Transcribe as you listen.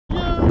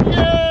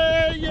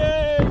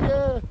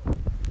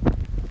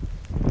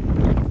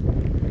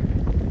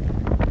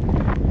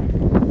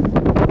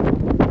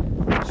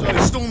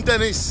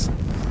Dennis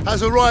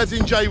has arrived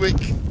in Jaywick.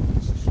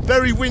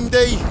 Very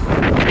windy,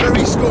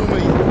 very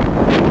stormy.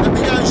 Let me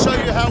go and show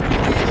you how windy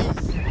it is.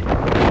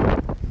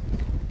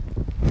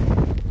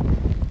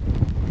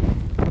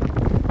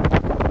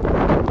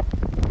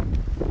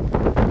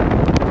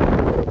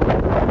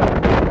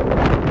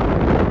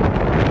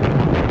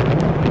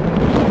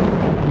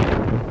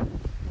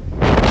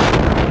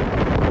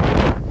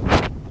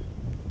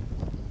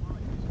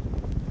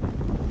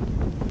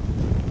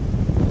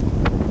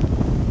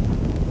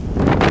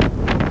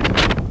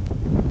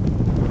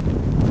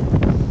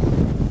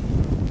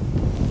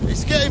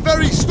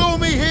 Very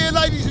stormy here,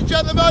 ladies and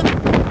gentlemen.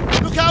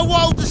 Look how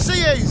wild the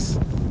sea is.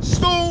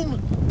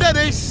 Storm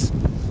Dennis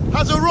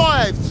has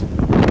arrived.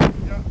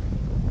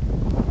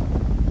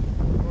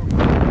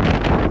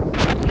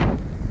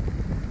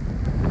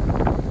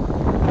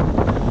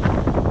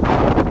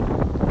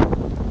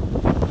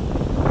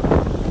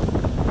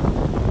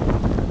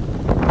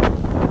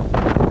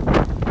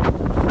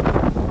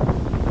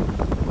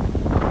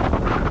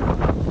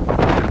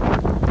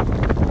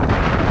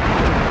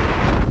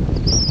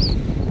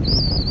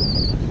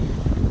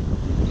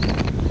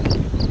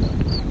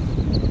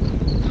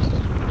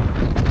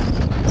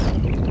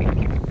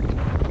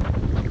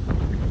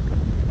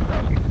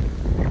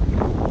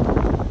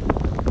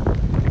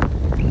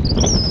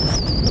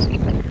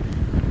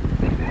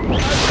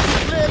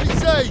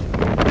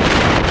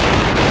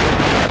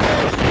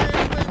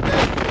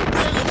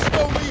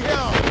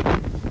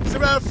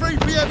 Around 3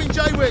 PM in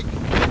Jaywick,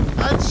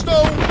 and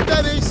Storm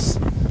Dennis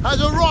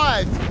has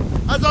arrived.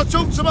 As I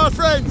talk to my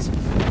friends,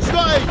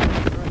 Scotty,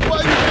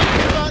 what are you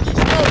thinking about this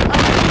storm? How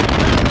are you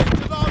preparing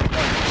to last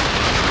week?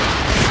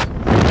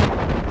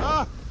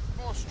 Huh?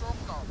 More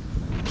stronger.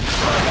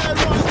 Right there,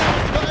 right now,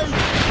 Scotty.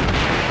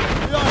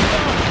 Yeah.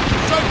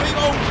 Show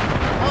people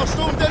how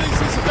Storm Dennis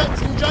is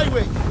affecting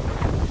Jaywick.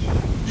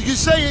 You can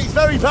see it's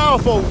very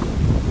powerful.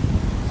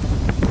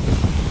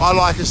 I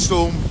like a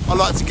storm. I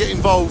like to get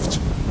involved.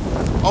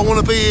 I want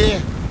to be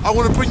here. I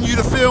want to bring you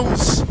the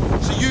films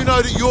so you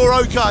know that you're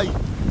okay.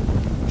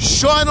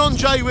 Shine on,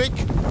 Jaywick.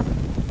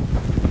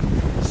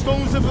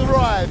 Storms have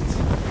arrived.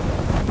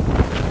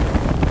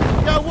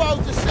 Look how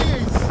wild the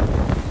sea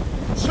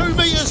is. 2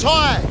 meters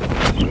high.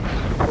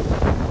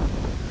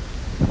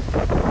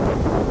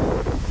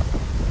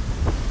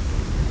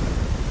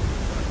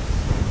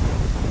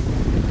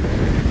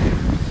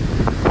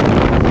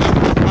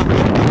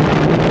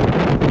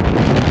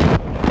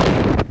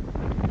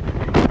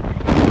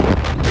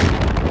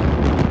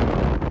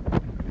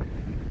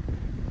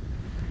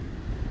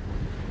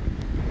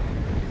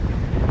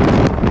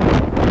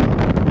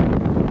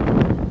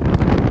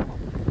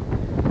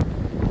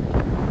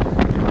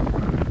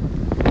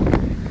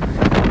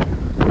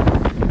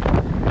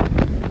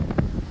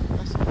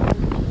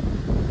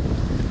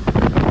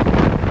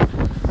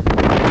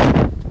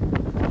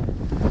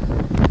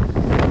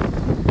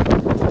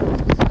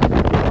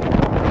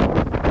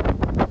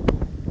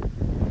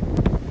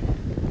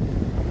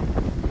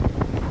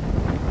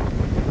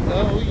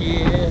 Oh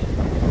yeah.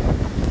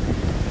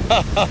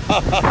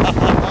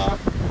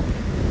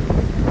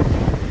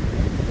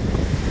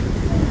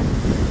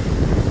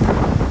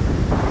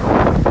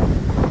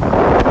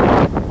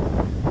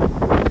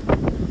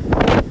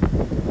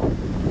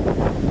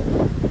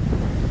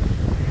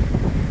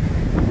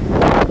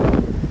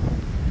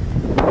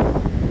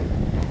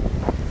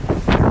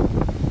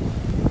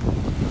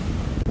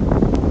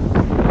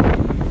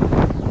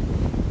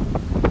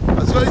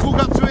 Let's walk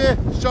up to here,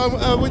 show them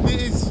how windy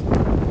it is.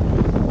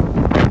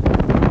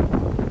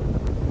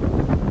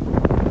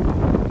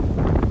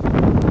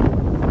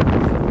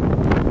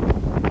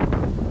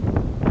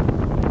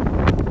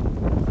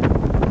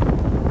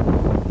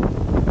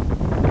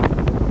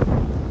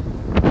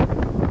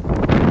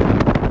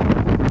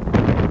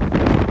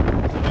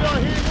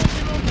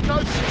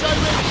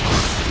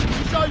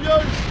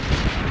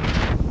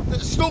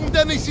 Storm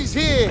Dennis is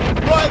here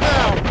right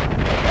now.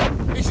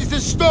 This is the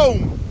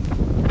storm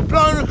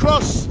blown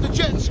across the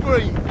jet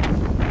stream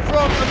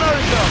from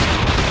America.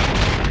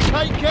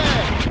 Take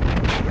care.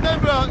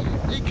 Remember,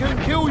 it can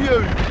kill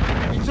you.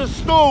 It's a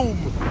storm.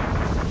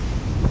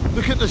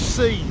 Look at the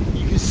sea.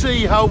 You can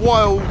see how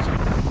wild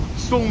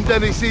Storm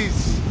Dennis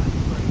is.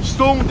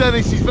 Storm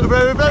Dennis is very,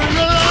 very, very.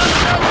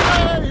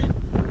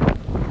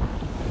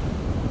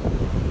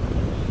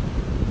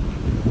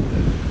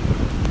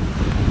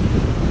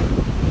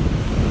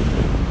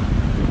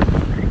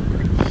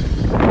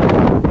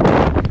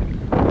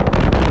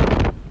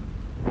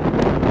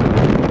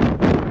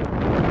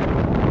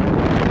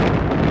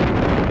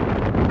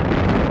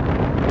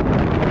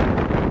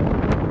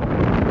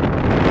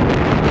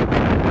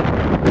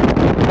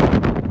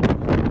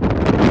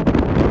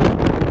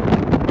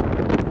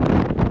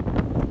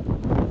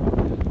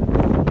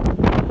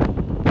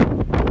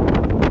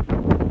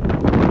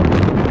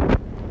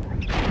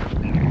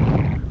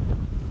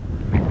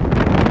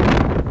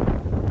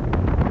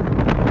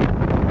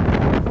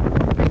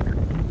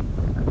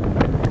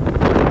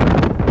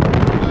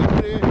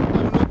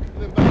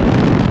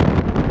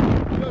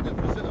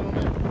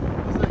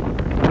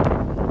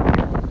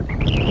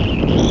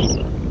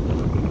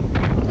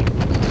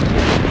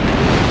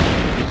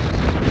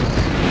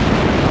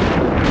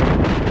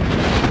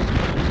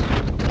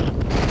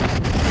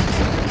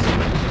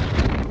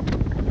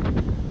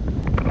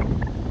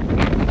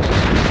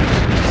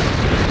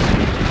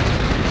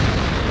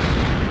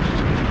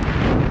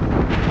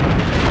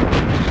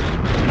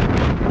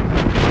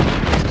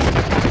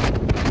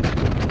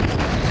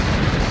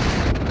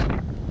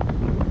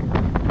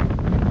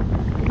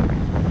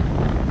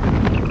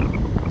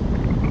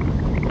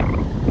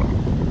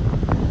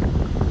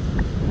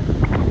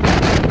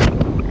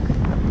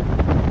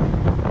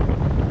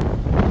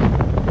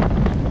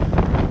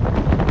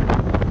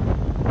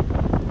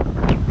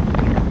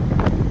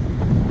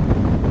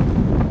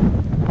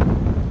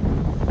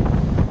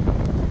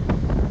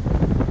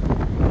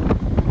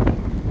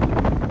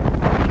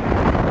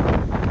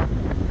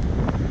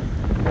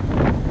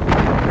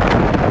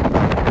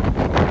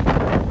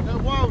 How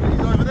wild it is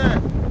over there.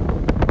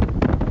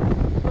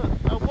 Look,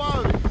 how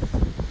wild it is.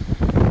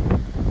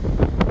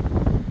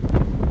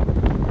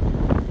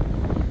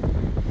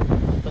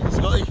 Thanks,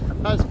 Scotty.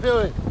 How's it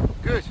feeling?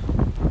 Good.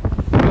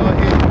 Right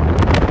here,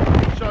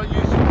 showing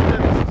you some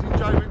Dennis's in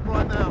Jaywick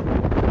right now.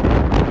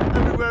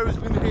 Everywhere has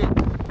been hit.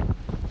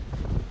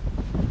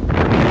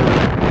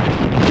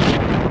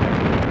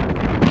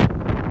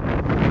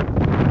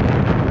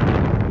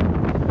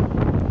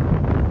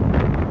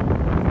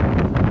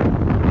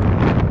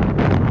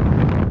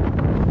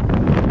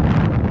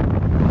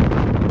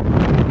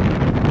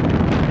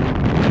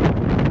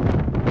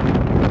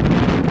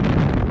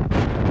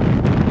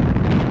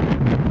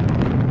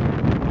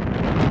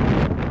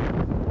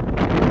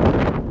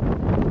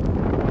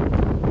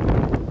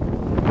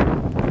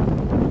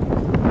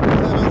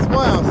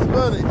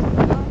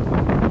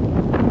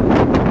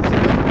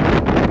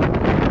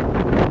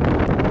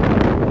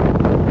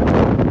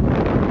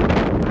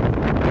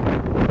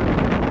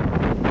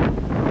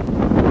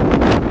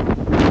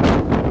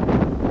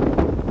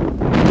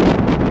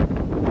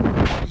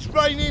 It's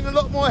raining a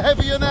lot more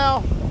heavier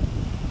now.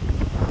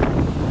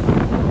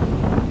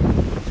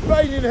 It's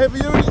raining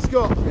heavier, isn't it,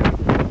 Scott?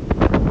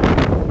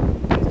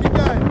 Let's keep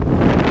going.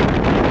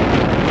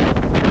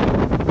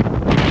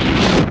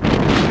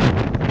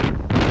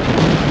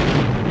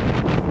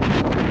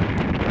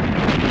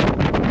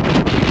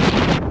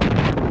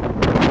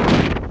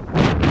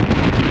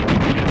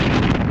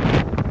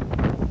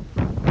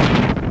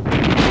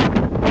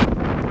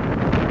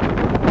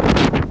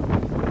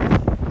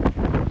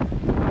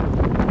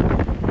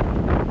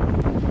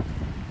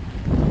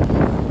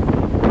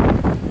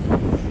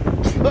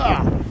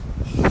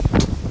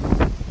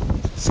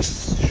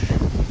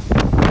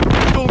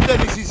 Storm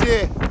Dennis is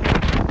here.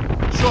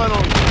 Shine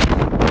on.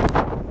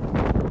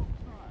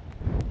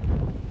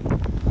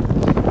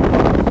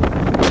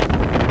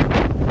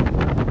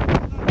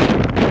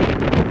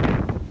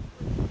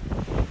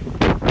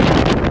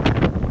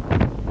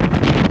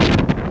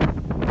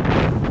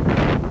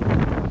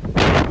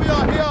 We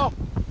are here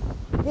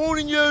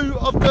warning you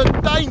of the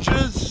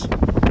dangers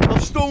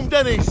of Storm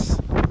Dennis.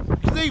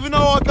 Because even though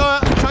I go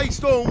out and chase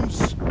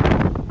storms,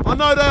 I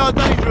know they are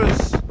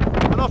dangerous,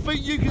 and I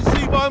think you can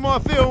see by my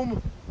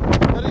film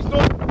that it's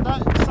not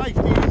that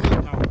safety, is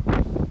it? No.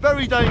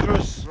 Very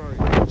dangerous.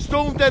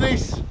 Storm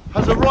Dennis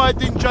has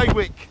arrived in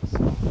Jaywick,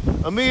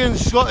 and me and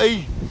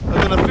Scotty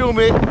are going to film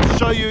it to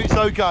show you it's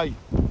okay.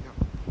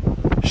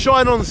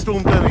 Shine on,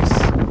 Storm Dennis.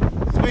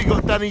 Because we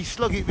got Danny's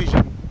slugget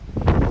vision,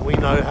 and we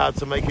know how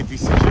to make a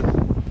decision.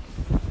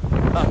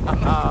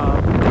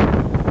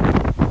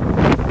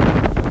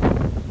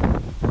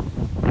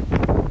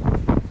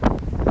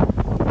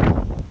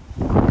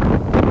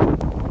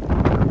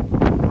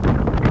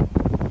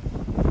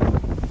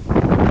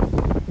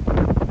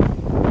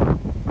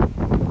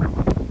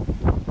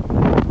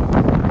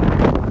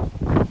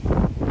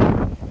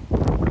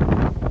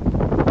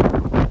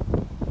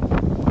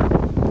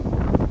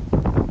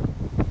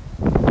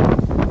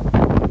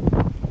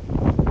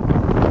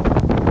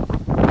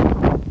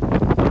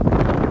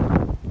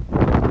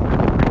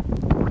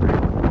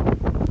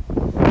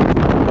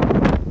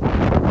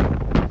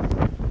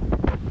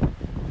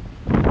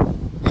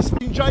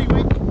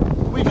 Jaywick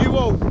with you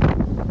all.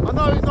 I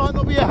know it might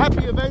not be a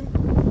happy event,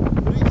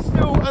 but it's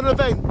still an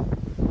event,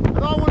 and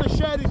I want to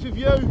share this with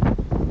you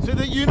so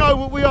that you know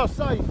what we are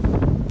saying.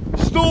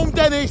 Storm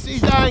Dennis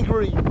is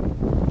angry.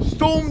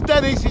 Storm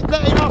Dennis is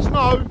letting us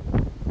know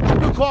to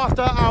look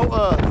after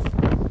our earth,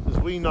 because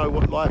we know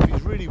what life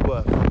is really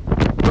worth.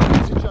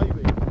 Welcome to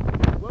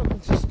Jaywick. Welcome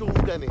to Storm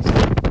Dennis.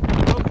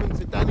 Welcome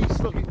to Danny's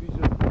slugget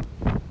vision.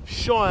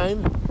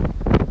 Shine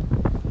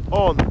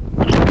on.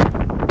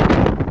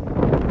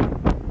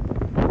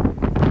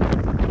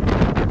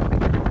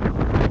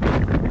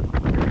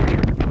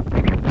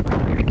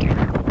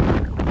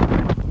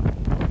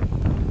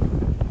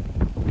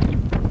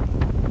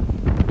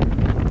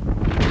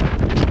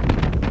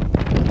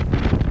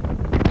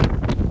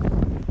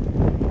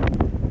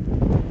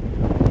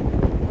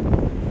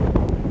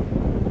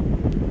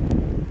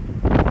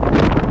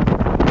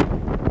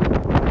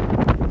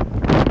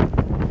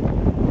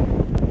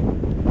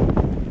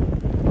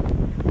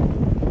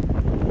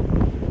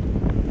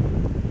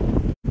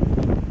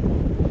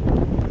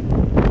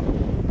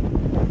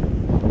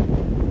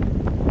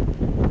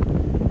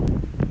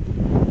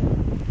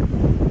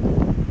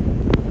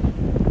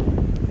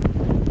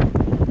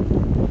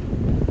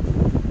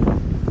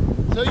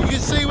 So you can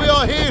see we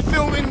are here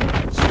filming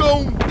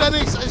Storm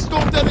Dennis as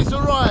Storm Dennis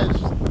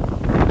arrives.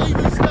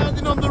 Even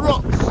standing on the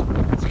rocks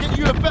to get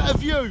you a better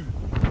view.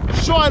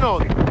 Shine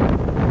on.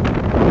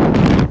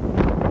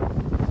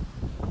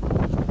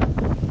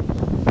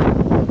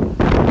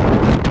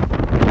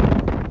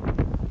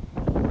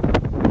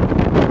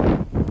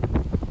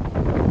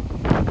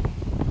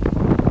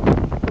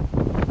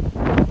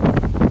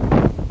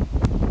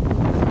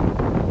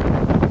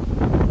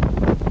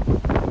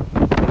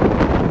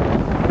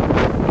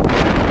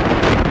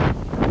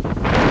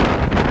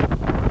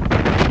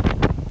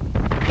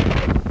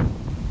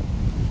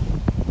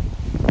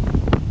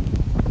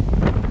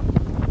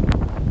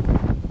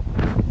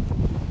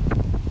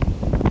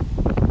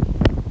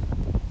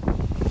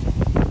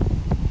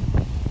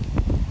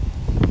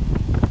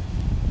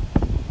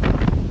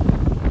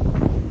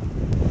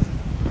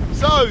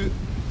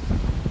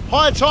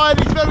 High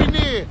tide is very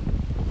near.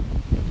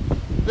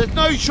 There's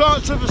no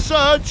chance of a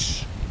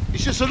surge.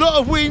 It's just a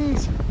lot of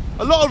wind,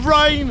 a lot of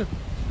rain,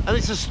 and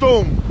it's a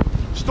storm.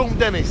 Storm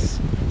Dennis.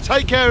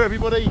 Take care,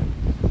 everybody.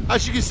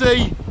 As you can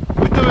see,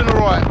 we're doing all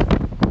right.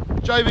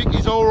 Jaywick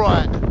is all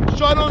right.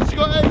 Shine on,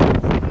 Scotty.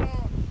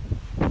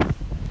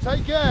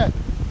 Take care.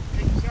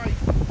 Keep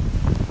safe.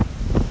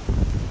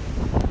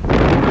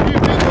 You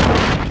people,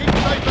 keep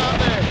safe out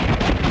there.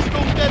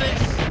 Storm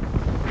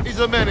Dennis is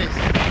a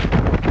menace.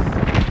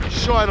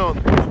 Shine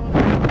on.